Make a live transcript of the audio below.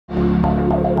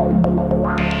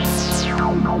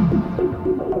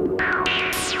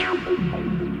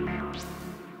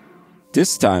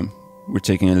This time, we're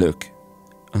taking a look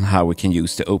on how we can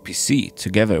use the OPC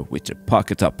together with the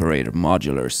Pocket Operator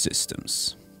modular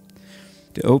systems.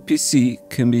 The OPC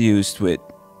can be used with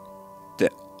the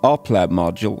OpLab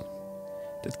module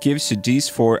that gives you these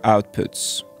four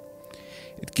outputs.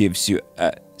 It gives you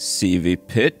a CV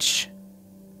pitch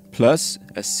plus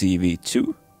a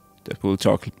CV2 that we'll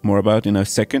talk more about in a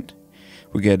second.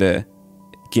 We get a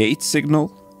gate signal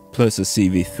plus a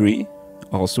CV3,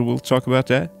 also we'll talk about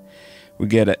that. We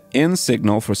get an in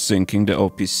signal for syncing the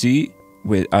OPC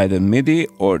with either MIDI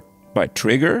or by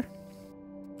trigger.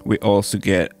 We also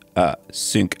get a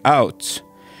sync out,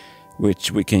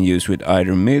 which we can use with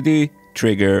either MIDI,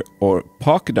 trigger, or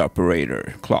Pocket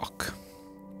Operator clock.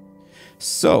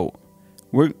 So,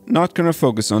 we're not going to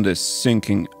focus on the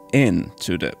syncing in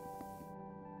to the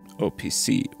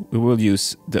OPC. We will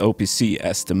use the OPC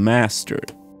as the master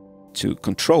to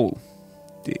control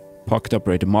the Pocket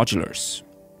Operator modulars.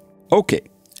 Okay,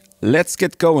 let's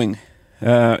get going.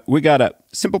 We got a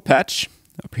simple patch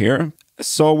up here, a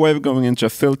saw wave going into a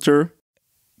filter,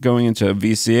 going into a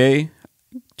VCA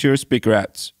to your speaker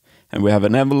outs. And we have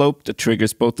an envelope that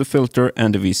triggers both the filter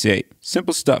and the VCA.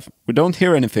 Simple stuff. We don't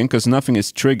hear anything because nothing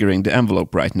is triggering the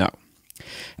envelope right now.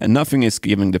 And nothing is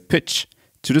giving the pitch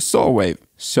to the saw wave.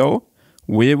 So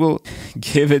we will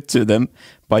give it to them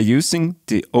by using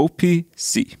the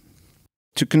OPC.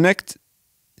 To connect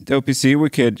the OPC, we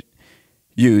could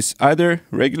use either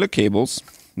regular cables,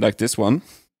 like this one,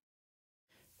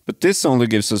 but this only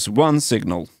gives us one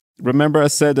signal. Remember I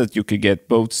said that you could get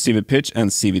both CV pitch and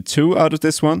CV2 out of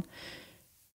this one?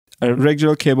 A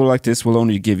regular cable like this will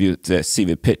only give you the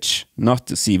CV pitch, not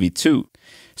the CV2.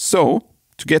 So,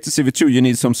 to get the CV2 you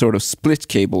need some sort of split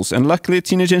cables, and luckily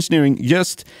Teenage Engineering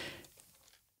just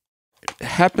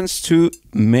happens to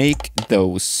make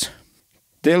those.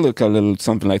 They look a little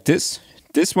something like this.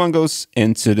 This one goes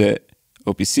into the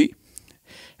OPC,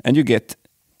 and you get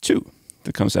two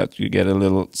that comes out. You get a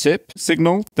little tip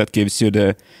signal that gives you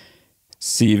the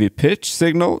CV pitch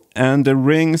signal and the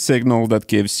ring signal that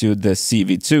gives you the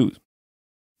CV2.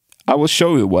 I will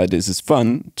show you why this is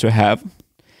fun to have.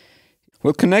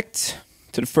 We'll connect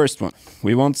to the first one.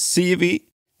 We want CV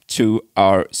to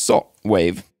our saw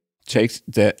wave. Take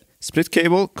the split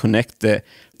cable, connect the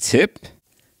tip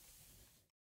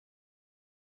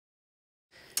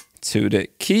to the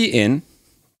key in.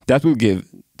 That will give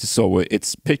the saw wave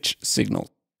its pitch signal.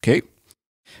 Okay.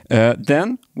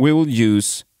 Then we will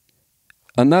use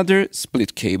another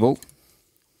split cable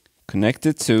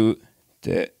connected to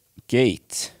the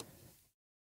gate.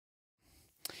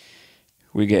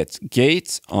 We get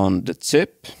gate on the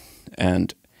tip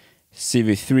and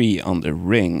CV3 on the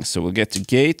ring. So we'll get the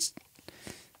gate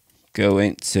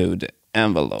going to the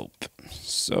envelope.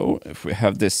 So if we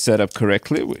have this set up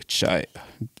correctly, which I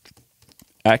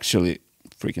actually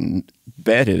freaking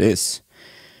bet it is,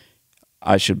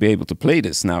 I should be able to play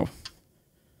this now.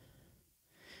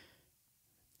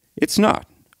 It's not.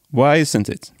 Why isn't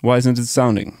it? Why isn't it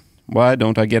sounding? Why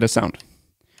don't I get a sound?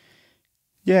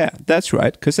 Yeah, that's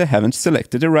right, because I haven't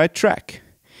selected the right track.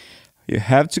 You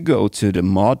have to go to the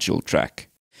module track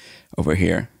over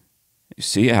here. You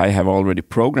see, I have already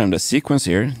programmed a sequence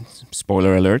here.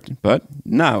 Spoiler alert. But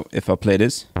now, if I play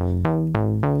this,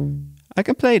 I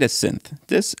can play the synth.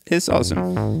 This is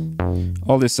awesome.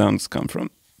 All these sounds come from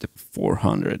the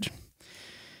 400.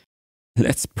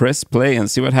 Let's press play and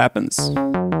see what happens.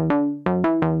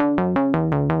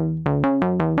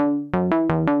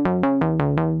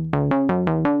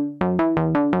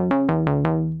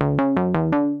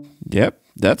 Yep,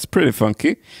 that's pretty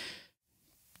funky.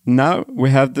 Now we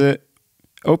have the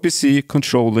OPC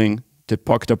controlling the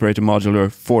Pocket Operator Modular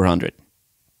 400.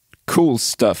 Cool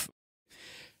stuff.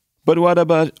 But what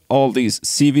about all these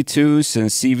CV2s and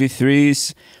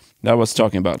CV3s that I was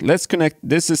talking about? Let's connect.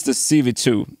 This is the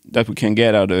CV2 that we can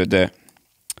get out of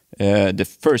the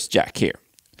first jack here.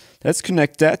 Let's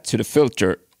connect that to the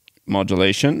filter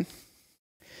modulation.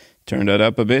 Turn that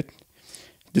up a bit.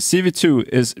 The CV2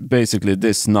 is basically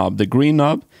this knob, the green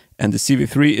knob, and the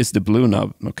CV3 is the blue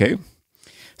knob, okay?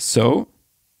 So,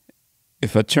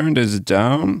 if I turn this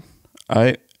down,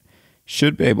 I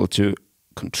should be able to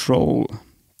control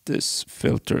this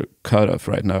filter cutoff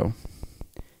right now.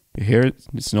 You hear it?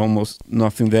 There's almost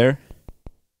nothing there.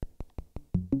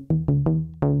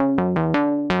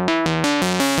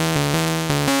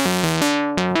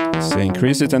 So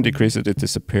increase it and decrease it, it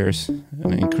disappears.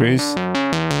 And increase, it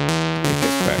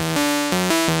gets back.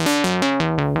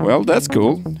 Well, that's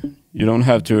cool. You don't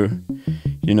have to,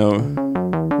 you know,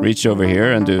 reach over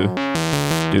here and do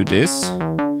do this.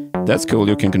 That's cool,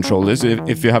 you can control this.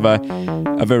 If you have a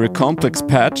very complex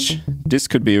patch, this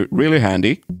could be really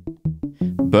handy.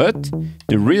 But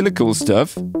the really cool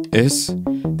stuff is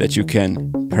that you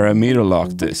can parameter lock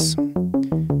this.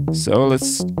 So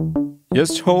let's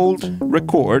just hold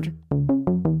record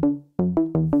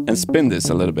and spin this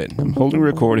a little bit. I'm holding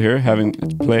record here, having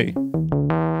it play.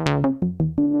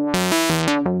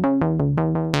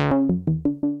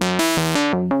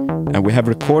 And we have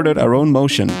recorded our own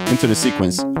motion into the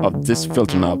sequence of this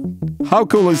filter knob. How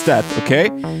cool is that, okay?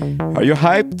 Are you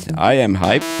hyped? I am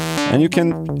hyped. And you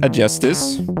can adjust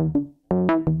this.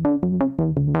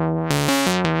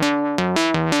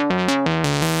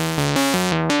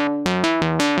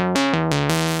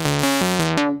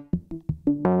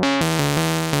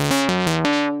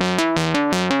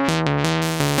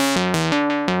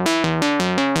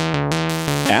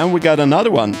 And we got another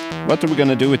one. What are we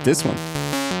gonna do with this one?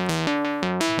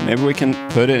 Maybe we can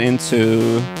put it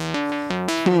into...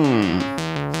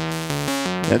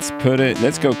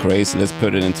 Let's go crazy. Let's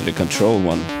put it into the control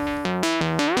one.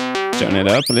 Turn it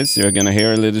up. You're gonna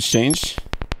hear a little change.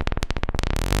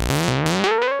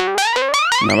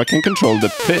 Now I can control the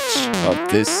pitch of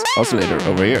this oscillator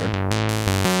over here.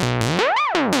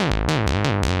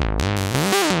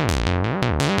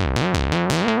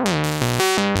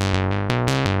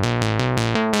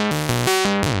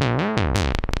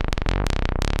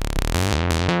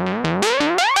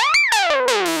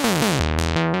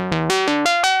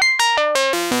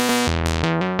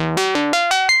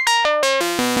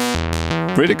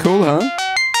 Pretty cool, huh?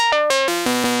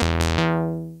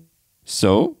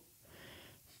 So,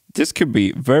 this could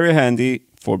be very handy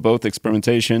for both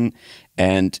experimentation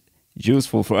and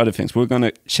useful for other things. We're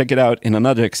gonna check it out in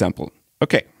another example.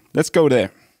 Okay, let's go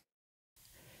there.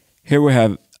 Here we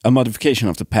have a modification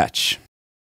of the patch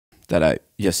that I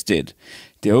just did.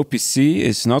 The OPC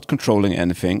is not controlling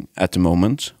anything at the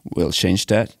moment. We'll change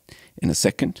that in a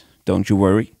second, don't you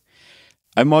worry.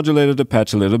 I modulated the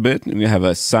patch a little bit. We have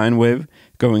a sine wave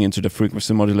going into the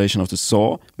frequency modulation of the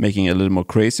saw, making it a little more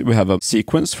crazy. We have a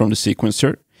sequence from the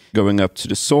sequencer going up to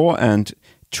the saw and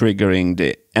triggering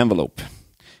the envelope.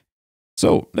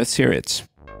 So let's hear it.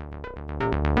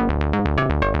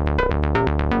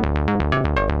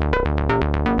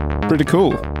 Pretty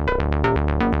cool.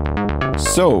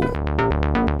 So,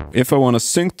 if I want to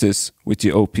sync this with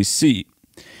the OPC,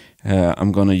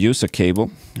 I'm going to use a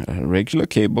cable, a regular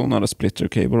cable, not a splitter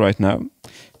cable right now,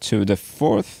 to the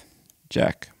 4th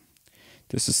jack.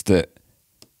 This is the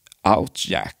out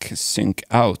jack, sync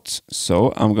out.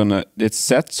 So it's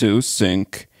set to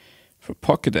sync for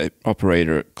pocket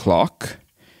operator clock.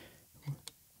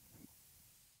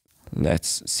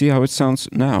 Let's see how it sounds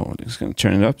now. I'm just going to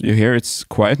turn it up. You hear it's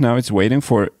quiet now. It's waiting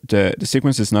for the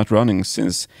sequence is not running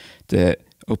since the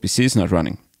OPC is not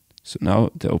running. So now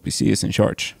the OPC is in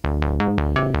charge.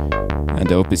 And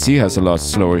the OPC has a lot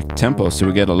slower tempo, so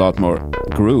we get a lot more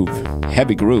groove,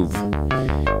 heavy groove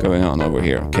going on over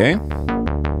here, okay?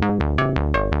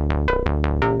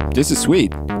 This is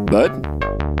sweet, but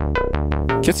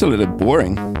it gets a little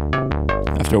boring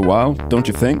after a while, don't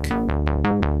you think?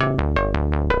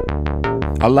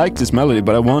 I like this melody,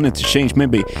 but I want it to change,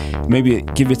 maybe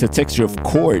give it a texture of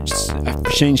chords, a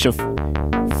change of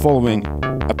following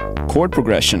a chord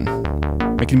progression.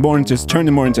 Make it more into, turn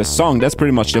it more into a song. That's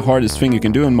pretty much the hardest thing you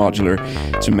can do in Modular,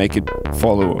 to make it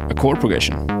follow a chord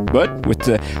progression. But with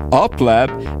the Op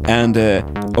Lab and the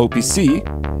OPC,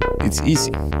 it's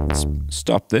easy. Let's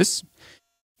stop this.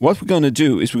 What we're gonna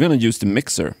do is we're gonna use the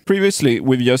mixer. Previously,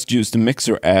 we've just used the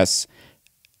mixer as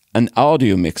an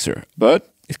audio mixer,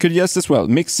 but it could just as well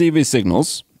mix CV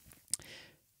signals.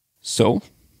 So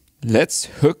let's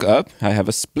hook up. I have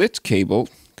a split cable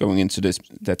going into this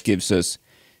that gives us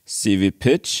CV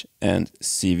pitch and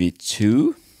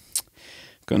CV2.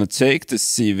 Gonna take the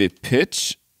CV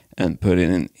pitch and put it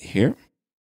in here.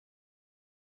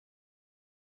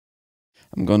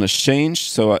 I'm gonna change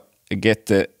so I get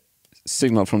the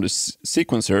signal from the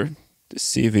sequencer. The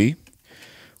CV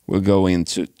will go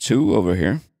into 2 over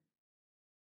here.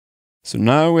 So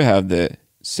now we have the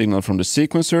signal from the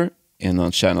sequencer in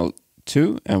on channel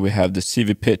 2, and we have the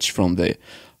CV pitch from the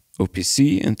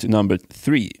OPC into number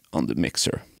 3 on the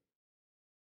mixer.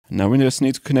 Now we just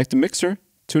need to connect the mixer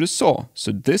to the saw.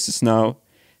 So this is now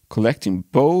collecting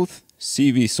both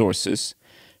CV sources,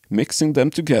 mixing them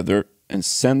together and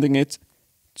sending it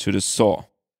to the saw.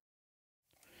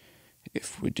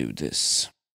 If we do this.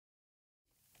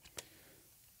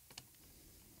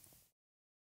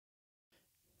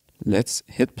 Let's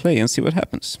hit play and see what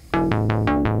happens.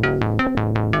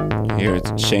 Here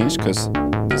it's changed because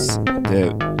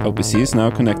the OPC is now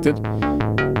connected.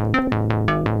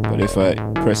 But if I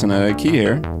press another key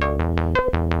here,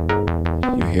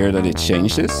 you hear that it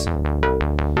changes.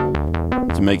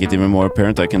 To make it even more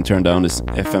apparent, I can turn down this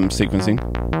FM sequencing.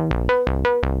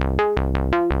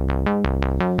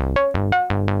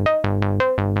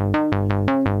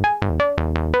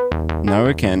 Now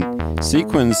I can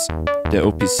sequence the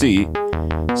OPC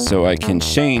so I can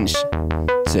change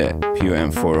the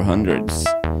POM 400's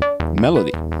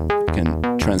melody. I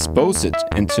can transpose it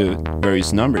into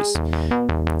various numbers.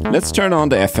 Let's turn on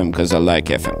the FM because I like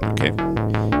FM, okay?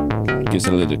 It gives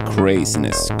a little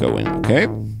craziness going, okay?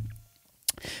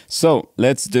 So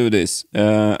let's do this.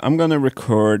 I'm gonna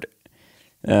record,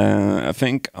 I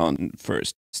think on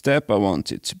first step I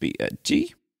want it to be a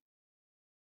G.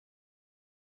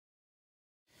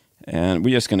 And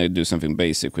we're just gonna do something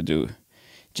basic. We do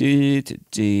G to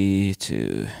D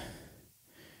to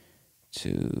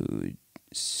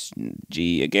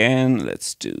G again.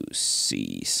 Let's do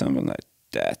C, something like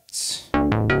that.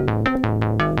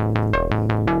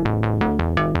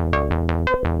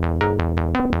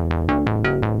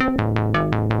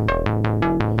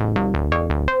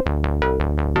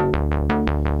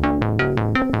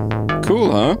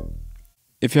 Cool, huh?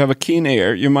 If you have a keen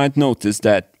ear, you might notice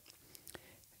that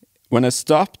when I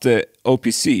stop the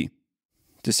OPC,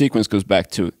 the sequence goes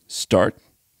back to start,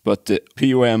 but the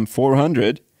POM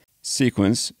 400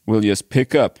 sequence will just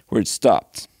pick up where it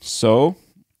stopped. So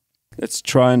let's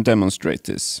try and demonstrate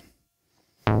this.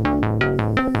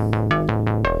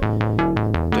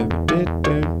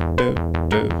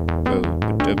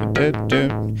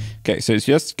 Okay, so it's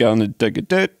just gonna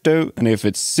do, and if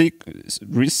it's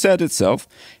reset itself,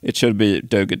 it should be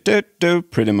do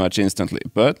pretty much instantly,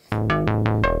 but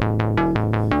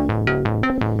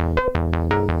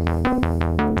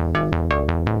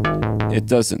it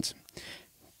doesn't.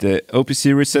 The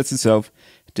OPC resets itself,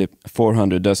 the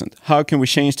 400 doesn't. How can we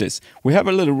change this? We have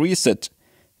a little reset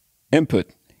input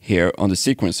here on the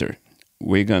sequencer.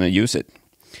 We're gonna use it.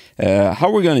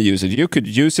 How we're gonna use it? You could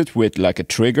use it with like a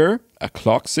trigger, a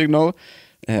clock signal,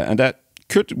 and that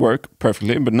could work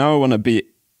perfectly, but now I wanna be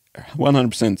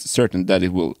 100% certain that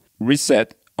it will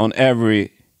reset on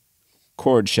every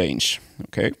chord change,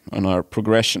 okay, on our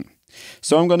progression.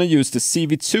 So I'm gonna use the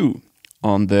CV2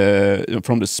 on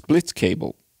from the split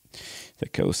cable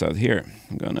that goes out here.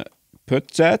 I'm gonna put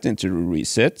that into the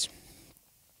reset.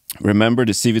 Remember,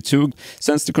 the CV2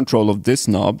 sends the control of this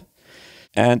knob,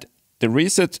 and the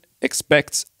reset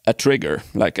expects a trigger,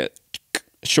 like a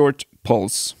short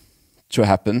pulse to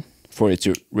happen for it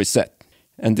to reset.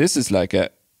 And this is like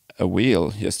a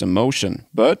wheel, just a motion.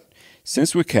 But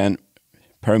since we can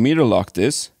parameter lock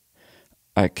this,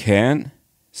 I can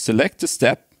select the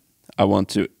step I want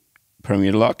to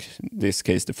parameter lock, in this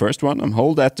case the first one, and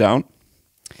hold that down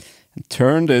and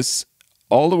turn this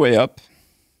all the way up.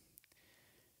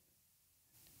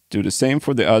 Do the same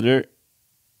for the other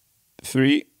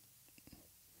 3.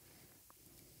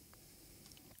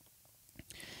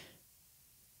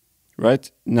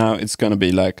 Right, now it's gonna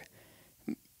be like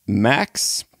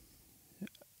max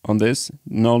on this,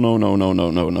 no, max,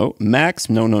 no, max,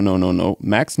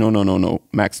 no,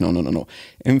 max, no.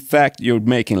 In fact, you're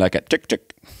making like a tick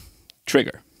tick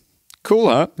trigger. Cool,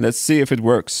 huh? Let's see if it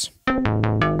works.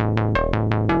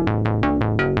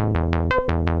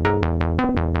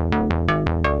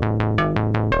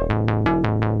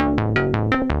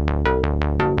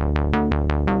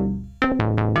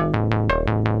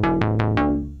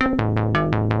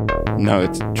 Now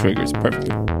it triggers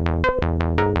perfectly.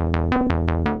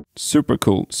 Super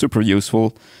cool, super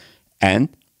useful.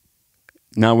 And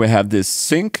now we have this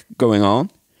sync going on.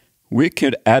 We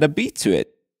could add a beat to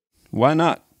it. Why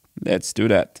not? Let's do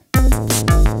that.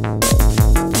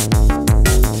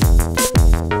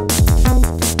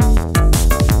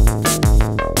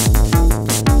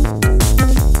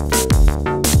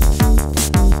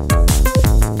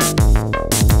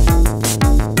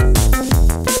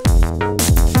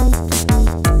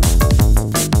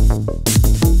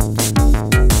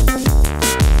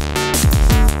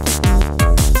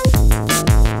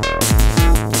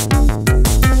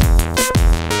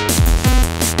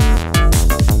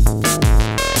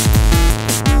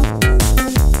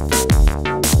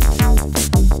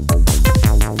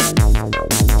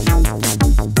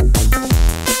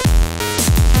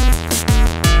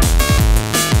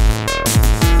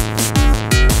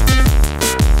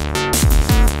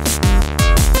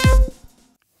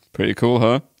 Pretty cool,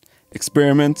 huh?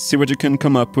 Experiment, see what you can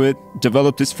come up with,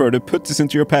 develop this further, put this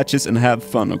into your patches and have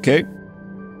fun, okay?